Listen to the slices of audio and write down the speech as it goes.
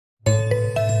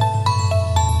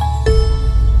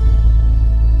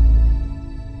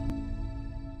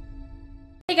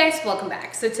Hey guys, welcome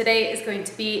back. So today is going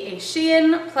to be a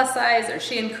Shein plus size or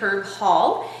Shein curve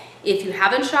haul. If you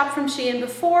haven't shopped from Shein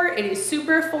before, it is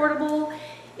super affordable.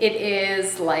 It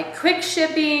is like quick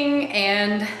shipping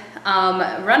and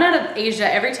run out of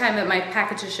Asia every time that my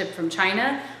package is shipped from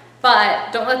China.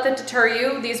 But don't let that deter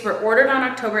you. These were ordered on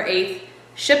October 8th,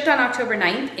 shipped on October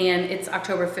 9th, and it's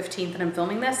October 15th and I'm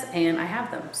filming this and I have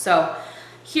them. So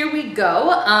here we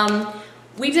go.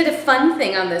 We did a fun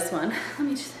thing on this one. Let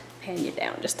me just pan you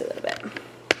down just a little bit.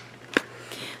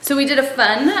 So we did a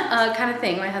fun kind of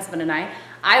thing, my husband and I.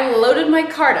 I loaded my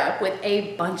cart up with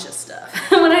a bunch of stuff.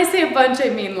 When I say a bunch,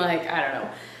 I mean like, I don't know,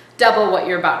 double what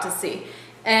you're about to see.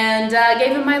 And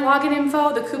gave him my login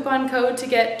info, the coupon code to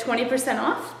get 20%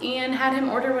 off, and had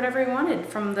him order whatever he wanted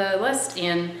from the list.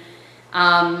 And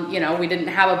you know, we didn't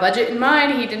have a budget in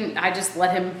mind. I just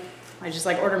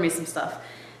like order me some stuff.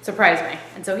 Surprise me.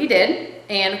 And so he did,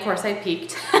 and of course I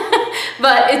peeked.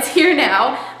 But it's here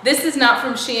now. This is not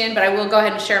from Shein, but I will go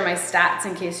ahead and share my stats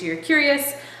in case you're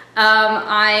curious.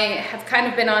 I have kind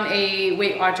of been on a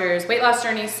Weight Watchers weight loss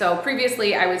journey. So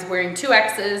previously I was wearing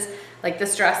 2Xs. Like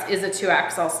this dress is a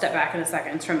 2X. I'll step back in a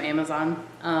second. It's from Amazon.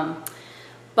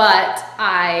 But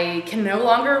I can no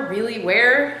longer really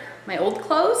wear my old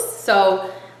clothes.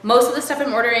 So most of the stuff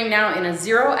I'm ordering now in a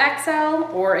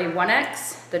 0XL or a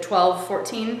 1X, the 12,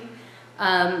 14.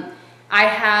 I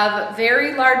have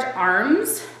very large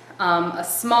arms, a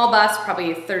small bust,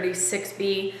 probably a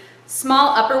 36B,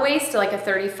 small upper waist, like a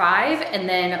 35, and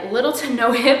then little to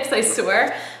no hips, I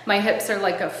swear. My hips are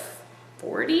like a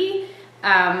 40,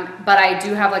 but I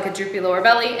do have like a droopy lower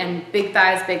belly and big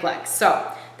thighs, big legs.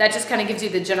 So that just kind of gives you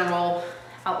the general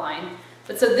outline.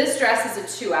 But so this dress is a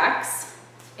 2X,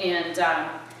 and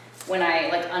when I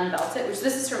like unbelt it, which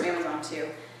this is from Amazon too,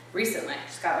 recently,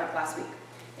 just got like last week.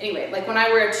 Anyway, like when I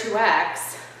wear a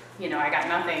 2X, you know, I got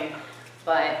nothing,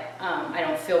 but I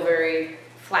don't feel very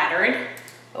flattered.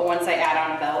 But once I add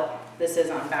on a belt, this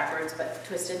is on backwards, but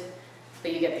twisted,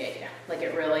 but you get the idea. Like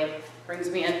it really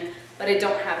brings me in, but I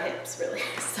don't have hips really.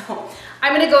 So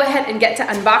I'm gonna go ahead and get to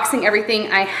unboxing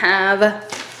everything. I have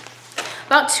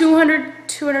about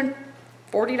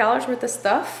 $240 worth of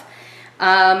stuff.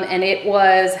 And it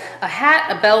was a hat,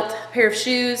 a belt, a pair of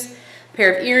shoes, a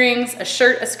pair of earrings, a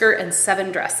shirt, a skirt, and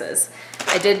 7 dresses.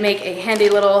 I did make a handy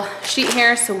little sheet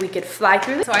here so we could fly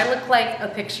through this. So I look like a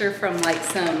picture from like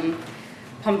some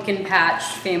pumpkin patch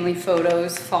family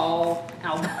photos fall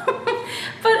album.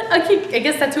 But I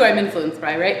guess that's who I'm influenced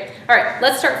by, right? All right,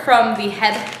 let's start from the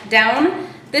head down.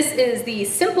 This is the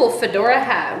simple fedora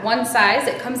hat, one size.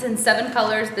 It comes in 7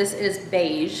 colors. This is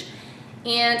beige.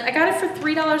 And I got it for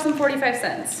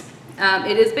 $3.45.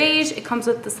 It is beige. It comes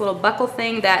with this little buckle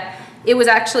thing that it was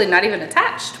actually not even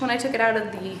attached when I took it out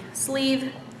of the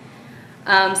sleeve.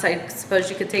 So I suppose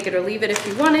you could take it or leave it if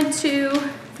you wanted to.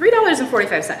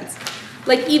 $3.45.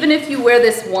 Like even if you wear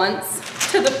this once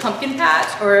to the pumpkin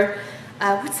patch or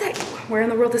what's that? Where in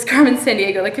the world is Carmen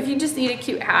Sandiego? Like if you just need a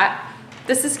cute hat,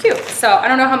 this is cute. So I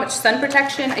don't know how much sun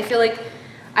protection. I feel like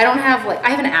I don't have I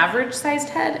have an average sized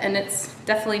head and it's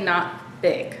definitely not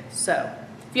big. So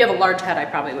if you have a large head, I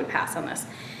probably would pass on this.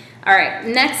 All right,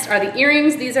 next are the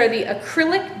earrings. These are the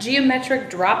acrylic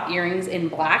geometric drop earrings in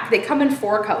black. They come in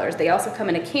 4 colors. They also come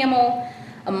in a camel,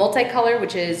 a multicolor,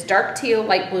 which is dark teal,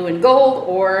 light blue, and gold,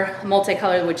 or a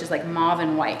multicolor, which is like mauve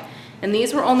and white. And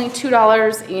these were only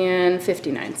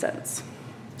 $2.59.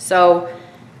 So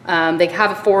they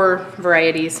have 4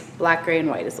 varieties. Black, gray, and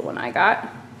white is the one I got.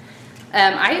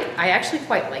 I actually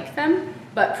quite like them,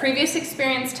 but previous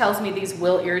experience tells me these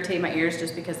will irritate my ears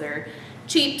just because they're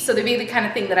cheap. So they'd be the kind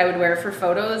of thing that I would wear for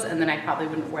photos, and then I probably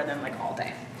wouldn't wear them like all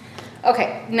day.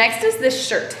 Okay, next is this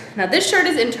shirt. Now this shirt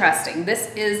is interesting. This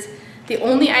is the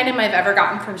only item I've ever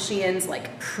gotten from Shein's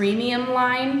like premium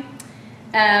line.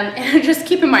 And just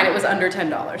keep in mind it was under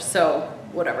 $10, so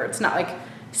whatever. It's not like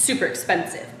super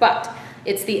expensive, but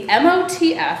it's the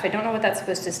MOTF, I don't know what that's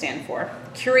supposed to stand for,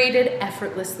 Curated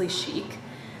Effortlessly Chic,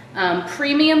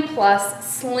 Premium Plus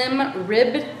Slim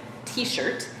Ribbed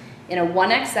T-shirt in a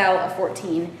 1XL, a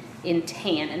 14 in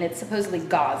tan, and it's supposedly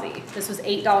gauzy. This was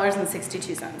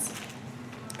 $8.62.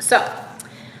 So,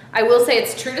 I will say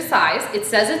it's true to size. It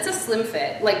says it's a slim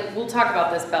fit. Like, we'll talk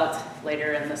about this belt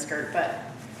later in the skirt, but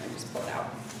let me just pull it out.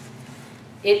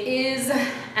 It is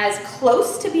as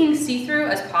close to being see-through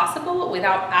as possible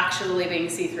without actually being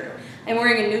see-through. I'm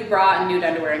wearing a nude bra and nude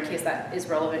underwear in case that is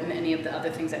relevant in any of the other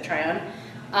things I try on.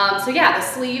 So yeah, the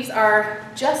sleeves are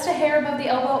just a hair above the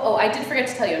elbow. Oh, I did forget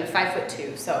to tell you, I'm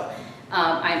 5'2", so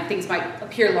things might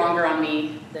appear longer on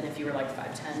me than if you were like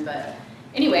 5'10", but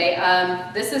anyway,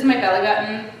 this is my belly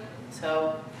button.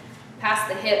 So past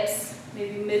the hips,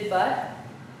 maybe mid-butt.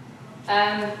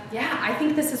 Yeah, I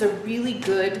think this is a really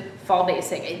good fall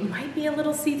basic. It might be a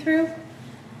little see-through.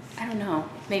 I don't know,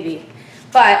 maybe.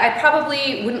 But I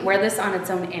probably wouldn't wear this on its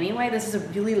own anyway. This is a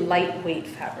really lightweight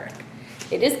fabric.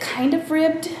 It is kind of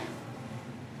ribbed.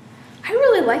 I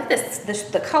really like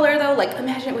the color though. Like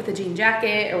imagine it with a jean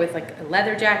jacket or with like a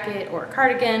leather jacket or a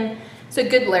cardigan. It's a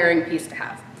good layering piece to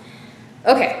have.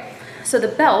 Okay, so the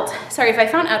belt, sorry if I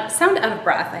sound out of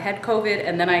breath. I had COVID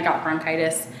and then I got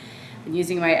bronchitis. I'm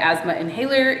using my asthma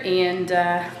inhaler and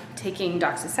taking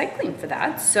doxycycline for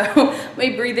that. So my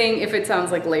breathing, if it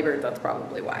sounds like labored, that's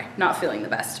probably why. Not feeling the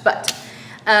best, but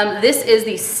this is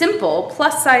the simple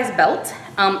plus size belt.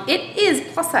 It is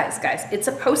plus size, guys. It's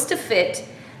supposed to fit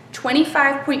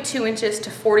 25.2 inches to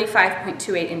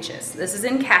 45.28 inches. This is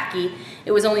in khaki.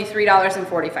 It was only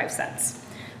 $3.45.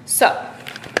 So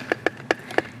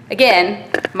again,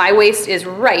 my waist is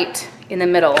right in the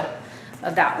middle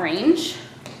of that range,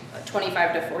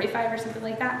 25 to 45 or something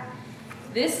like that.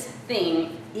 This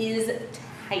thing is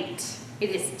tight. It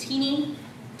is teeny,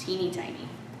 teeny tiny.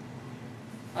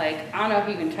 Like, I don't know if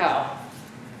you can tell.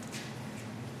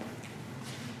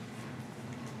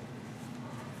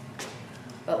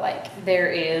 But like,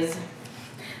 there is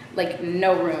like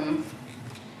no room.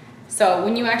 So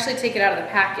when you actually take it out of the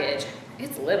package,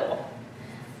 it's little.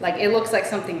 Like, it looks like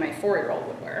something my 4-year-old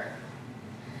would wear.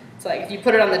 So like, if you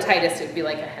put it on the tightest, it'd be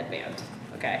like a headband,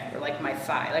 okay? Or like my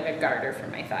thigh, like a garter for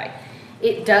my thigh.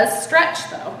 It does stretch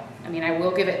though. I mean, I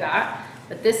will give it that,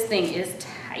 but this thing is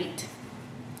tight.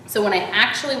 So when I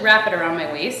actually wrap it around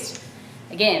my waist,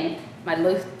 again,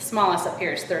 my smallest up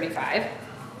here is 35.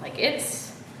 Like, it's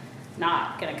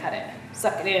not gonna cut it.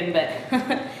 Suck it in, but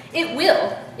it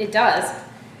will, it does.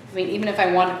 I mean, even if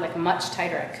I wanted like much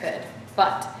tighter, I could.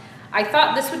 But I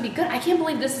thought this would be good. I can't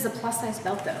believe this is a plus size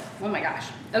belt though. Oh my gosh.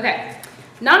 Okay,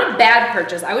 not a bad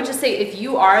purchase. I would just say if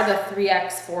you are the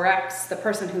 3X, 4X, the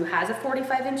person who has a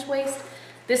 45-inch waist,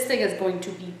 this thing is going to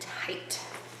be tight.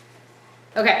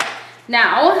 Okay,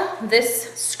 now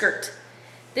this skirt.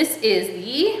 This is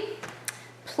the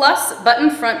plus button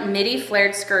front midi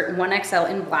flared skirt 1XL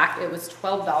in black. It was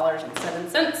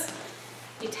 $12.07.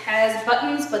 It has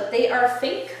buttons, but they are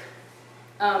fake.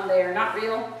 They are not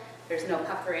real. There's no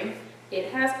puckering.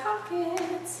 It has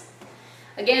pockets.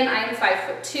 Again, I am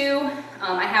 5'2".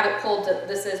 I have it pulled to,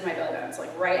 this is my belly button. It's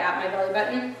like right at my belly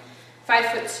button.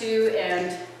 5'2",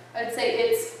 and I'd say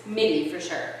it's midi for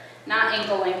sure. Not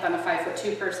ankle length on a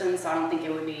 5'2" person, so I don't think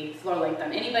it would be floor length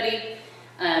on anybody.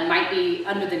 Might be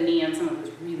under the knee on someone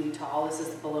who's really tall. This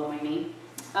is below my knee.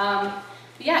 But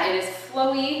yeah, it is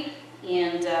flowy,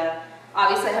 and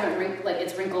obviously I haven't wrinkled, like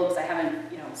it's wrinkled because I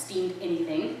haven't, you know, steamed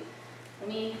anything. Let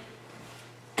me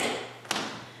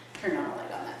turn on a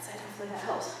light on that side. Hopefully that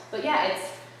helps. But yeah, it's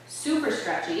super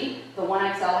stretchy. The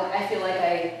 1XL, I feel like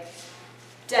I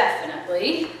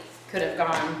definitely could have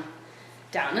gone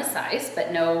down a size,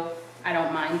 but no, I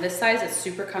don't mind this size. It's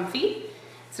super comfy.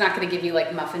 It's not going to give you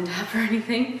like muffin top or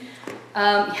anything.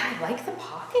 Yeah, I like the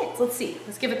pockets. Let's see.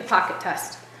 Let's give it the pocket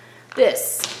test.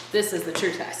 This is the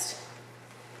true test.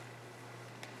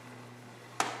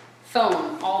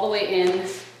 Phone all the way in,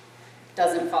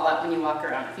 doesn't fall out when you walk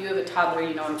around. If you have a toddler,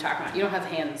 you know what I'm talking about. You don't have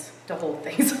hands to hold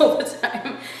things all the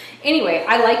time. Anyway,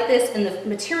 I like this, and the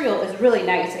material is really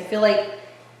nice. I feel like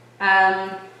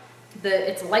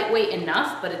it's lightweight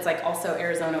enough, but it's like also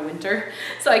Arizona winter,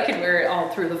 so I could wear it all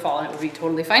through the fall and it would be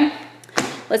totally fine.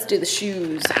 Let's do the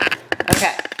shoes.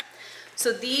 Okay,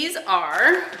 so these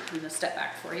are, I'm gonna step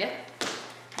back for you,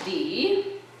 the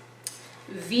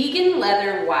vegan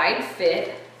leather wide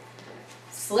fit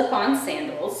slip-on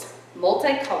sandals,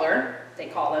 multicolor, they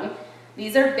call them.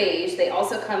 These are beige. They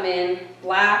also come in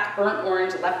black, burnt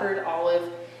orange, leopard,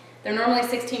 olive. They're normally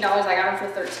 $16. I got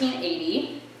them for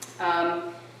 $13.80.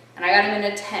 And I got them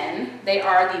in a 10. They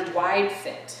are the wide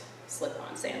fit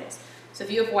slip-on sandals. So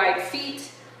if you have wide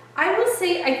feet, I will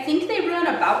say I think they run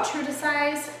about true to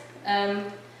size.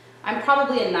 I'm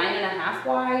probably a 9.5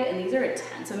 wide, and these are a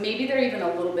 10. So maybe they're even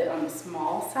a little bit on the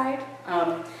small side.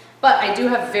 But I do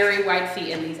have very wide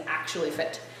feet, and these actually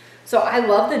fit. So I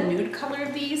love the nude color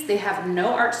of these. They have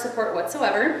no arch support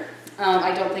whatsoever.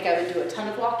 I don't think I would do a ton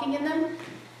of walking in them.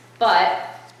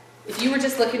 But if you were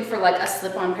just looking for like a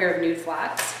slip-on pair of nude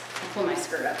flats, I'll pull my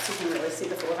skirt up so you can really see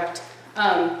the full effect.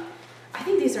 I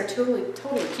think these are totally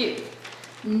cute.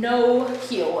 No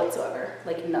heel whatsoever,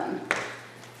 like none.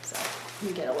 So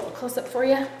let me get a little close up for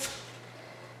you.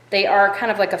 They are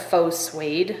kind of like a faux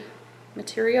suede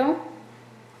material.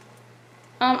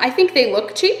 I think they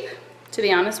look cheap, to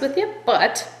be honest with you,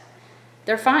 but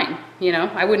they're fine. You know,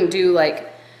 I wouldn't do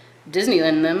like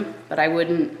Disneyland them, but I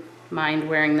wouldn't mind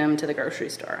wearing them to the grocery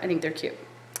store. I think they're cute.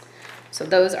 So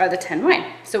those are the 10 wide.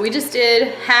 So we just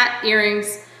did hat,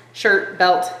 earrings, shirt,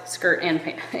 belt, skirt,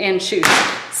 and shoes.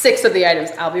 6 of the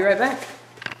items. I'll be right back.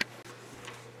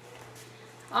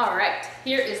 All right,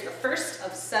 here is the first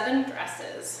of 7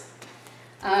 dresses.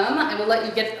 I will let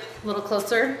you get a little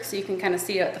closer so you can kind of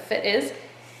see what the fit is.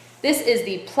 This is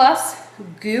the Plus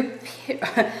Guipure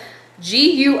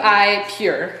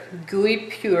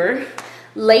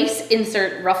lace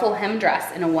insert ruffle hem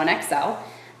dress in a 1XL.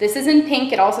 This is in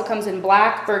pink. It also comes in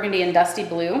black, burgundy, and dusty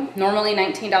blue. Normally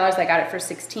 $19. I got it for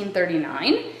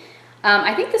 $16.39.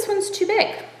 I think this one's too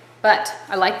big, but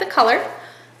I like the color.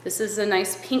 This is a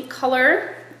nice pink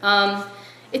color.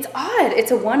 It's odd.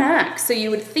 It's a 1X, so you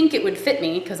would think it would fit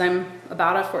me because I'm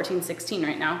about a 14, 16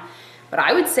 right now. But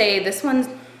I would say this one's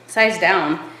size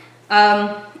down.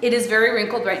 It is very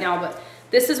wrinkled right now, but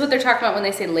this is what they're talking about when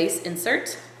they say lace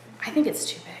insert. I think it's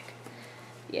too big.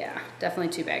 Yeah,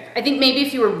 definitely too big. I think maybe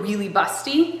if you were really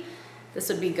busty, this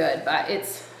would be good, but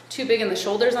it's too big in the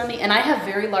shoulders on me. And I have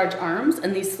very large arms,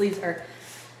 and these sleeves are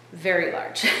very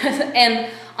large. And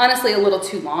honestly, a little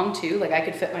too long too. Like I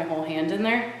could fit my whole hand in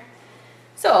there.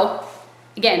 So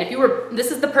again, if you were,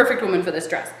 this is the perfect woman for this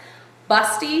dress.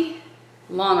 Busty,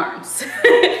 long arms.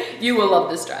 You will love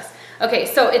this dress. Okay,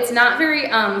 so it's not very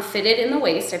fitted in the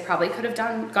waist. I probably could have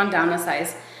gone down a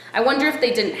size. I wonder if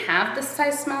they didn't have this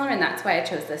size smaller and that's why I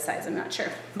chose this size, I'm not sure.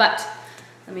 But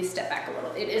let me step back a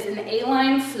little. It is an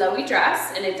A-line flowy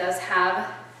dress and it does have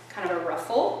kind of a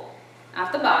ruffle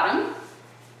at the bottom.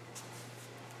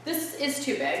 This is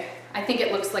too big. I think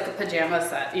it looks like a pajama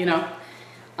set, you know.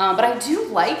 But I do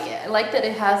like it. I like that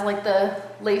it has like the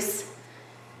lace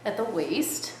at the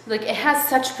waist. Like it has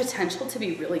such potential to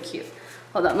be really cute.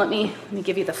 Hold on, let me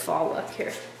give you the fall look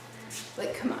here.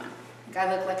 Like, come on. Like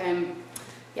I look like I'm,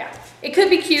 yeah. It could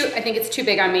be cute. I think it's too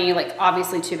big on me, like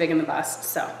obviously too big in the bust,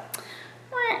 so.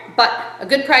 But a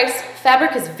good price.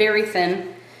 Fabric is very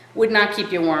thin, would not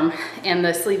keep you warm, and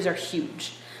the sleeves are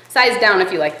huge. Size down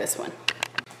if you like this one.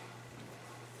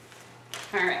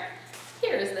 All right,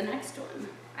 here is the next one.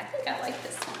 I think I like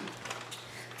this one.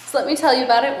 So let me tell you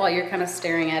about it while you're kind of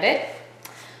staring at it.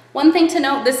 One thing to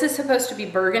note, this is supposed to be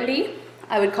burgundy.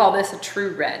 I would call this a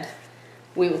true red.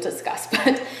 We will discuss,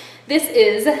 but this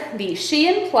is the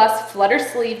Shein Plus Flutter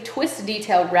Sleeve Twist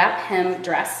Detail Wrap Hem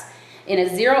Dress in a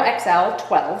 0XL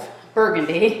 12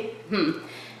 burgundy.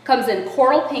 Comes in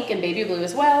coral pink and baby blue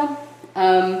as well.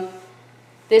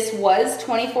 This was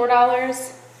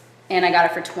 $24 and I got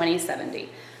it for $20.70.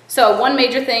 So one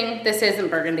major thing, this isn't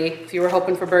burgundy. If you were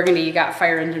hoping for burgundy, you got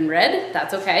fire engine red,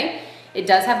 that's okay. It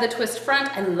does have the twist front.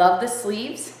 I love the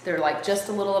sleeves. They're like just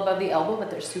a little above the elbow, but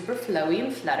they're super flowy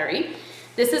and fluttery.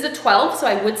 This is a 12, so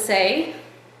I would say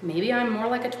maybe I'm more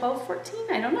like a 12,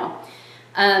 14, I don't know.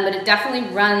 But it definitely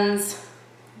runs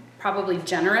probably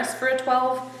generous for a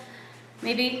 12,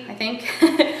 maybe, I think.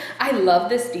 I love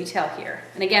this detail here.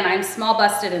 And again, I'm small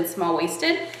busted and small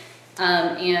waisted.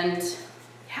 And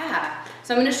yeah,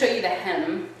 so I'm gonna show you the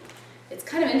hem. It's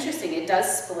kind of interesting, it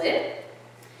does split.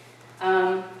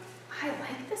 I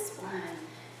like this one.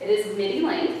 It is midi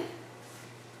length.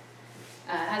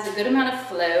 Has a good amount of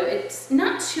flow. It's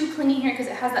not too clingy here because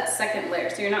it has that second layer,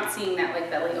 so you're not seeing that like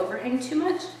belly overhang too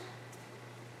much.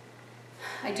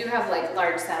 I do have like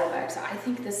large saddlebags, so I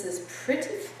think this is pretty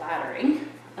flattering.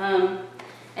 And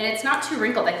it's not too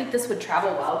wrinkled. I think this would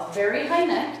travel well. It's very high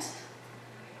necked.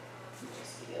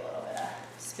 Just give you a little bit of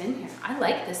spin here. I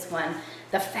like this one.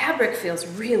 The fabric feels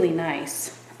really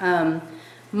nice.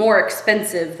 More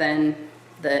expensive than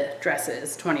the dress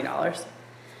is, $20.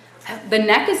 The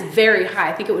neck is very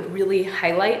high. I think it would really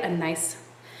highlight a nice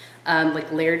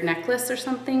like layered necklace or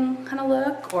something kind of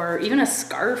look, or even a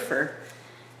scarf.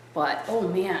 But oh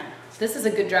man, this is a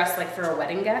good dress like for a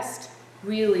wedding guest.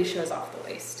 Really shows off the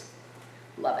waist.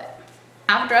 Love it.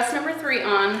 I have dress number 3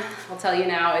 on. I'll tell you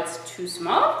now it's too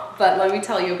small, but let me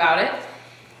tell you about it.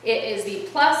 It is the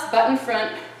Plus button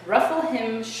front ruffle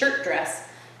hem shirt dress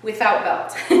without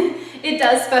belt. It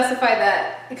does specify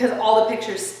that because all the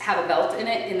pictures have a belt in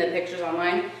it in the pictures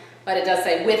online, but it does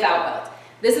say without belt.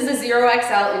 This is a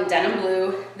 0XL in denim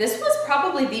blue. This was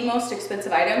probably the most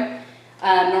expensive item.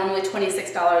 Normally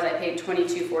 $26, I paid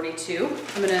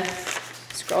 $22.42. I'm gonna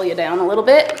scroll you down a little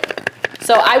bit.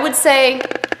 So I would say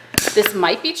this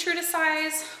might be true to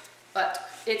size, but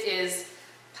it is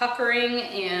puckering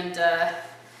and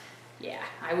yeah,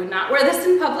 I would not wear this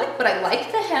in public, but I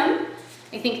like the hem.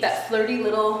 I think that flirty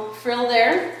little frill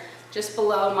there, just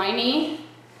below my knee.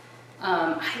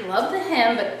 I love the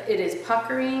hem, but it is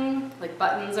puckering, like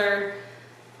buttons are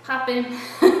popping.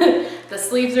 The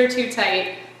sleeves are too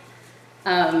tight.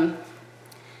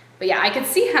 But yeah, I could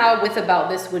see how with a belt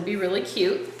this would be really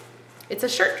cute. It's a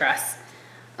shirt dress.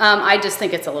 I just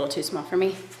think it's a little too small for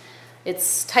me.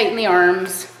 It's tight in the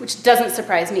arms, which doesn't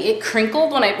surprise me. It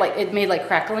crinkled when it made like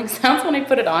crackling sounds when I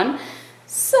put it on.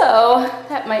 So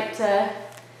that might,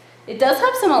 it does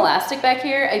have some elastic back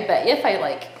here. I bet you if I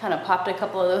like kind of popped a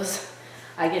couple of those,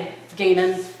 I could gain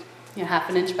in, you know, half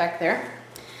an inch back there.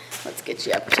 Let's get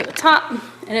you up to the top.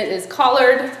 And it is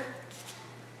collared.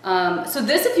 So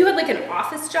this, if you had like an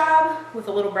office job with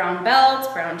a little brown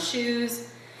belt, brown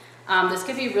shoes, this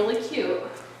could be really cute.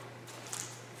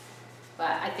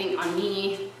 But I think on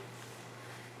me,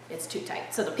 it's too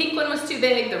tight. So the pink one was too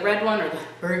big, the red one, or the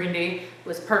burgundy,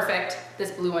 was perfect.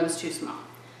 This blue one's too small.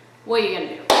 What are you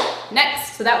gonna do?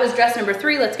 Next, so that was dress number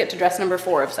 3. Let's get to dress number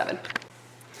 4 of 7.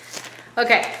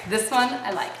 Okay, this one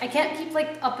I like. I can't keep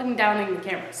like up and downing the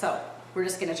camera, so we're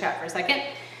just gonna chat for a second.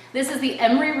 This is the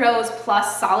Emery Rose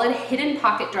Plus Solid Hidden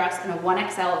Pocket Dress in a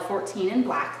 1XL of 14 in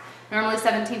black. Normally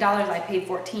 $17, I paid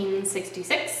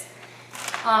 $14.66.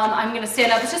 I'm gonna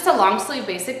stand up. It's just a long sleeve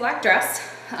basic black dress.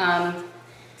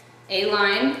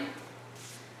 A-line,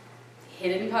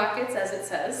 hidden pockets as it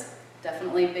says.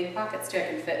 Definitely big pockets too. I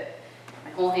can fit my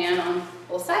whole hand on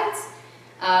both sides.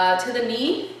 To the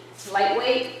knee,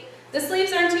 lightweight. The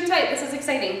sleeves aren't too tight. This is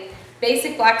exciting.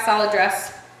 Basic black solid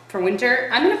dress for winter.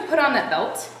 I'm gonna put on that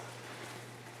belt.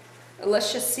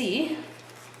 Let's just see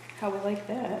how we like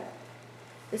that.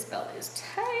 This belt is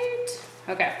tight.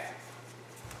 Okay.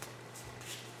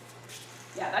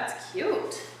 Yeah, that's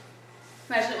cute.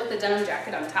 Imagine it with the denim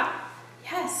jacket on top.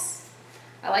 Yes,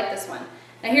 I like this one.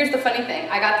 Now here's the funny thing.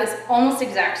 I got this almost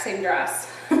exact same dress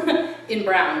in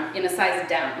brown in a size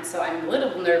down. So I'm a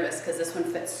little nervous because this one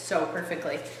fits so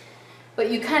perfectly. But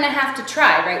you kind of have to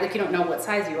try, right? Like you don't know what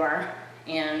size you are.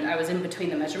 And I was in between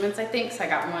the measurements, I think. So I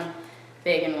got one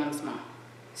big and one small.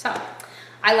 So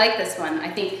I like this one.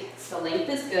 I think the length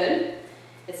is good.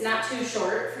 It's not too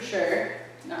short for sure.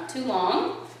 Not too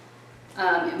long.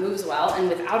 It moves well, and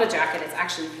without a jacket, it's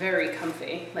actually very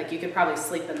comfy. Like you could probably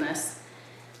sleep in this.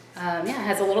 Yeah, it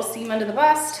has a little seam under the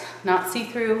bust, not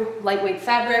see-through, lightweight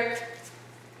fabric.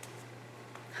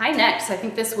 High neck, so I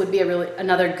think this would be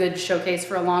another good showcase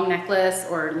for a long necklace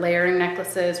or layering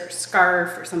necklaces or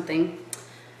scarf or something.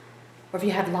 Or if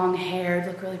you had long hair, it'd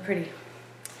look really pretty.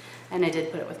 And I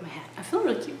did put it with my hat. I feel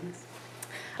really cute in this.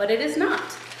 But it is not.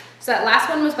 So that last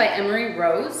one was by Emery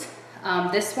Rose.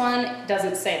 This one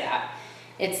doesn't say that.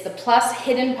 It's the Plus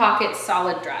Hidden Pocket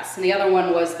Solid Dress. And the other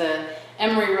one was the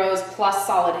Emery Rose Plus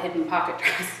Solid Hidden Pocket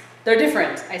Dress. They're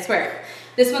different, I swear.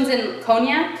 This one's in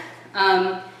cognac.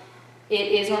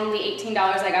 It is normally $18.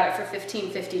 I got it for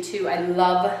 $15.52. I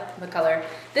love the color.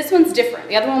 This one's different.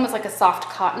 The other one was like a soft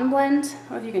cotton blend. I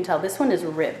don't know if you can tell. This one is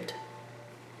ribbed.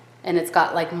 And it's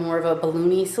got like more of a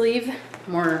balloony sleeve,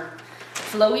 more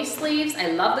flowy sleeves.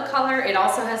 I love the color. It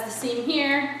also has the seam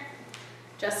here,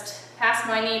 just past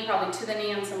my knee, probably to the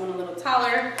knee on someone a little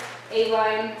taller.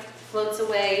 A-line, floats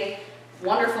away,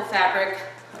 wonderful fabric,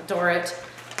 adore it.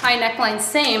 High neckline,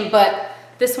 same, but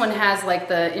this one has like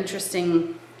the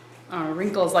interesting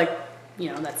wrinkles, like, you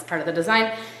know, that's part of the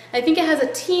design. I think it has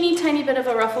a teeny tiny bit of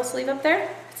a ruffle sleeve up there.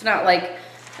 It's not like,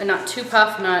 not too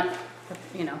puff, not,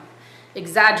 you know,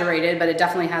 exaggerated, but it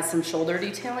definitely has some shoulder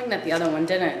detailing that the other one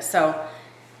didn't. So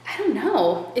I don't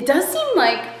know. It does seem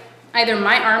like either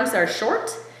my arms are short,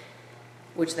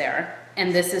 which they are,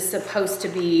 and this is supposed to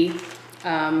be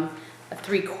a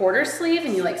 3/4 sleeve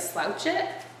and you like slouch it,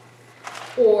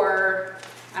 or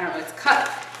I don't know, it's cut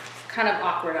kind of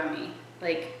awkward on me.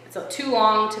 Like it's too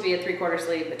long to be a 3/4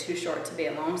 sleeve, but too short to be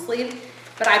a long sleeve.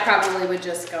 But I probably would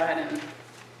just go ahead and,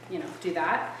 you know, do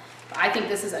that. But I think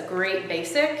this is a great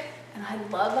basic. And I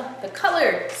love the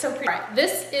color, so pretty. All right,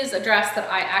 this is a dress that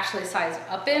I actually sized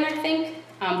up in, I think.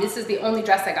 This is the only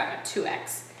dress I got in a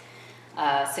 2X,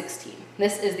 16.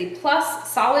 This is the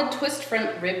Plus Solid Twist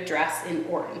Front Rib Dress in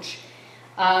orange.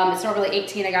 It's normally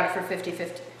 18, I got it for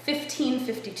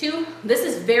 $15.52. This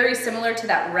is very similar to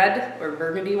that red or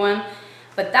burgundy one,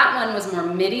 but that one was more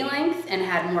midi length and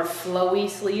had more flowy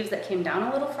sleeves that came down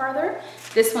a little farther.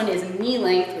 This one is knee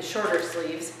length with shorter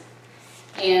sleeves.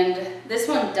 And this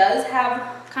one does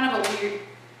have kind of a weird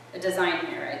design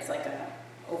here, right? It's like an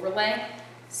overlay.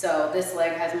 So this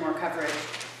leg has more coverage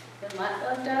than that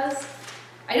leg does.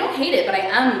 I don't hate it, but I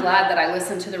am glad that I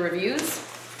listened to the reviews.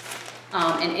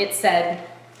 And it said,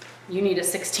 you need a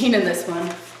 16 in this one.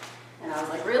 And I was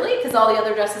like, really? Because all the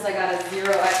other dresses I got a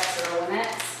 0X or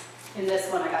 1X. In this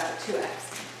one I got the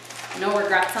 2X. No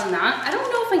regrets on that. I don't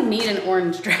know if I need an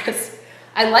orange dress.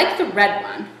 I like the red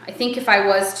one. I think if I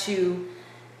was to,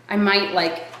 I might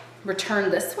like return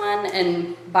this one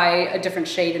and buy a different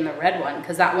shade in the red one,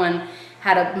 because that one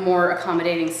had a more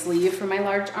accommodating sleeve for my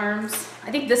large arms.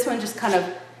 I think this one just kind of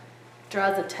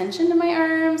draws attention to my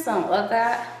arms. I don't love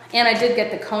that. And I did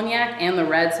get the cognac and the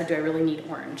red, so do I really need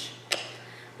orange?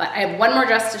 But I have one more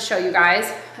dress to show you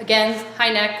guys. Again,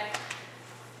 high neck,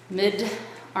 mid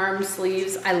arm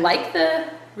sleeves. I like the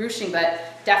ruching, but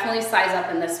definitely size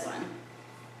up in this one.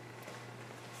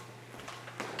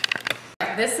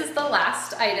 This is the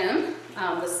last item,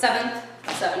 the seventh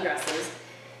of 7 dresses.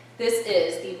 This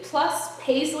is the Plus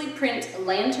Paisley Print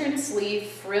Lantern Sleeve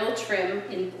Frill Trim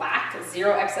in black,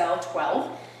 0XL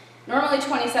 12. Normally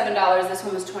 $27, this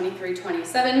one was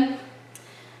 $23.27.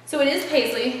 So it is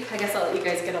Paisley. I guess I'll let you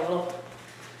guys get a little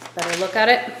better look at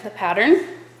it, the pattern.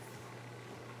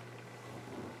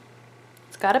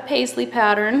 It's got a Paisley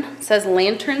pattern. It says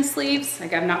lantern sleeves.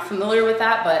 Like, I'm not familiar with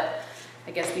that, but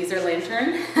I guess these are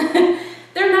lantern.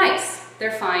 They're nice.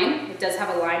 They're fine. It does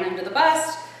have a line under the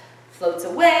bust. Floats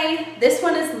away. This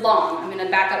one is long. I'm going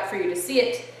to back up for you to see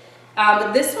it.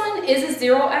 But this one is a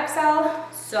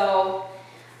 0XL, so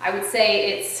I would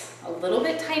say it's a little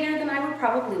bit tighter than I would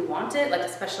probably want it, like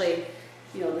especially,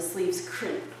 you know, the sleeves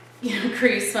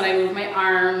crease when I move my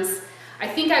arms. I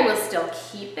think I will still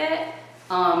keep it.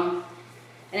 And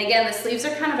again, the sleeves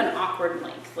are kind of an awkward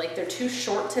length. Like, they're too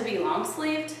short to be long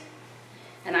sleeved,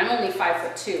 and I'm only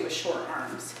 5'2" with short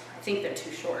arms. I think they're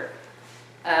too short.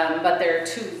 But they're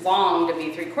too long to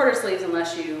be 3/4 sleeves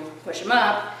unless you push them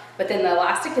up. But then the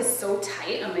elastic is so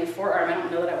tight on my forearm, I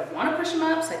don't know that I would want to push them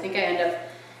up, so I think I end up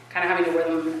kind of having to wear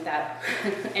them like that.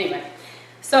 Anyway,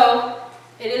 so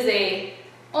it is a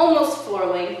almost floor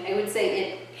length. I would say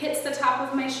it hits the top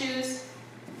of my shoes,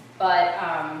 but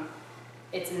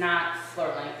it's not floor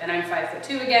length. And I'm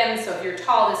 5'2" again, so if you're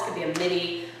tall, this could be a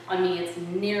midi. On me, it's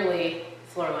nearly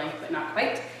floor length, but not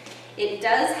quite. It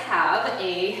does have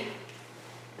an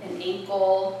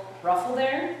ankle ruffle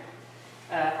there,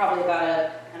 probably about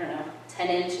a, I don't know,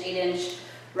 10-inch, 8-inch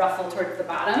ruffle towards the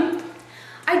bottom.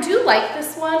 I do like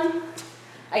this one.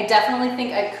 I definitely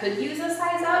think I could use a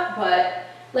size up, but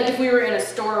like if we were in a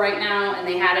store right now and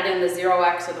they had it in the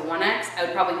 0X or the 1X, I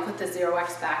would probably put the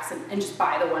 0X back and just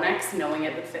buy the 1X knowing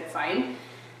it would fit fine.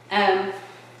 But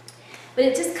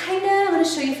it just kind of, I'm going to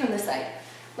show you from the side,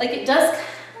 like it does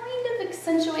kind of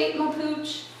accentuate my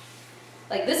pooch.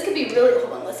 Like, this could be really,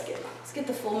 hold on, let's get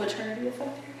the full maternity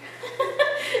effect here.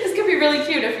 This could be really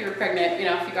cute if you were pregnant, you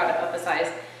know, if you got it up a size.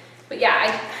 But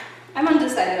yeah, I'm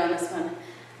undecided on this one.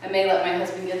 I may let my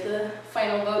husband get the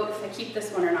final vote if I keep this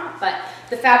one or not. But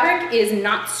the fabric is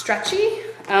not stretchy,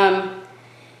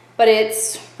 but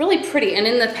it's really pretty. And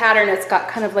in the pattern, it's got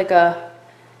kind of like a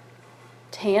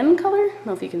tan color. I don't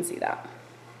know if you can see that.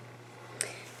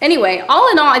 Anyway,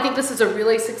 all in all, I think this is a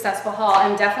really successful haul.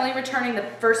 I'm definitely returning the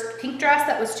first pink dress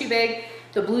that was too big,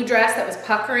 the blue dress that was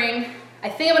puckering. I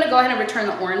think I'm gonna go ahead and return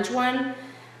the orange one.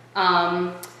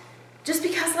 Just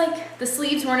because like the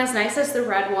sleeves weren't as nice as the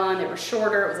red one. They were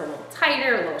shorter, it was a little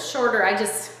tighter, a little shorter. I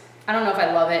don't know if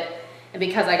I love it. And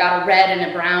because I got a red and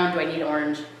a brown, do I need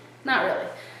orange? Not really.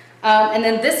 And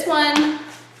then this one,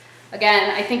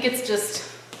 again, I think it's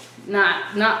just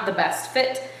not the best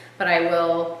fit, but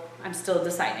I'm still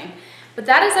deciding. But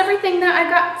that is everything that I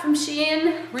got from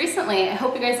Shein recently. I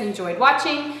hope you guys enjoyed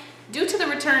watching. Due to the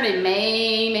return, I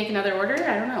may make another order.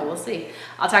 I don't know, we'll see.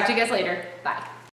 I'll talk to you guys later. Bye.